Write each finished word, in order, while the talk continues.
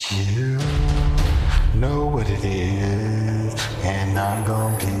You know what it is, and I'm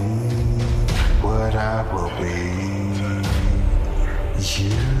gonna be what I will be. You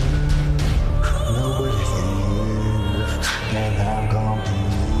know what it is, and I'm gonna be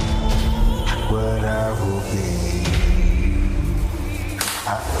what I will be.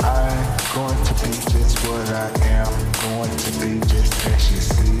 I'm going to be just what I am, going to be just as you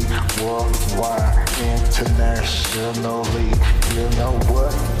see, worldwide, internationally. You know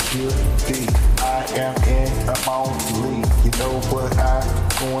what you be, I am in a only. You know what I'm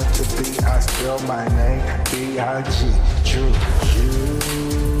going to be, I spell my name, BigDru. You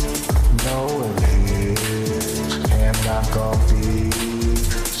know it is, and I'm gonna be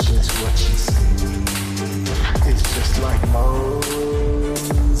just what you see. It's just like Moses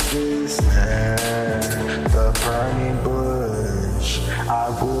and the burning bush. I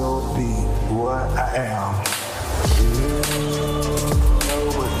will be what I am. You know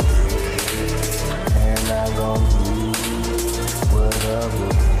what it is, and I'm gonna be what I will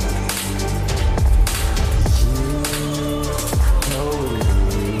be. You know what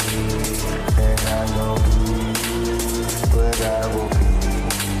it is, and I'm gonna be what I will be.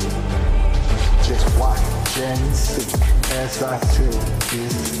 Just watch and see as I feel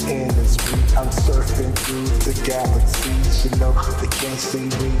this industry. I'm surfing through the galaxies. You know, they can't see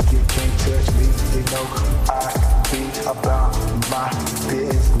me, you can't touch me. You know, I be about my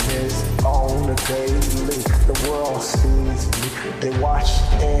business on a daily. The world sees me, they watch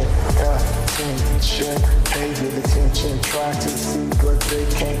and attention, paying attention, trying to see, but they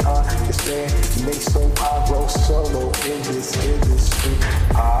can't understand me. So I roll solo in this industry.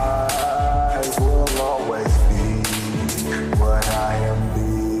 I will always be what I am be.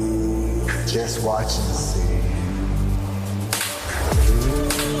 Just watch and see.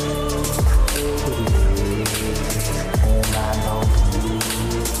 And I know you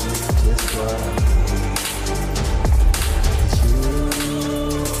just what I be. You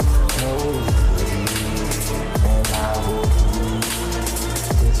know me, and I will be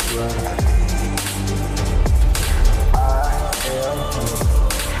just what I be. I am me.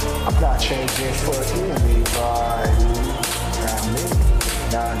 I'm not changing for anybody. Not me,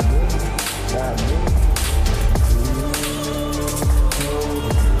 not me, not me. You know me,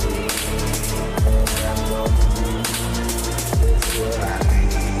 and I'm gonna be just what I be.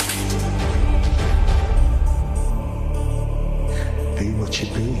 Be what you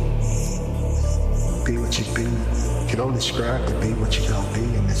be. Be what you be. You can only strive to be what you're gonna be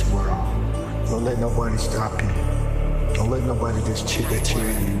in this world. Don't let nobody stop you. Don't let nobody just cheer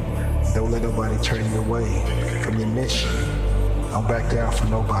you. Don't let nobody turn you away from your mission. Don't back down for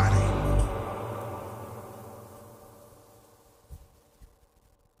nobody.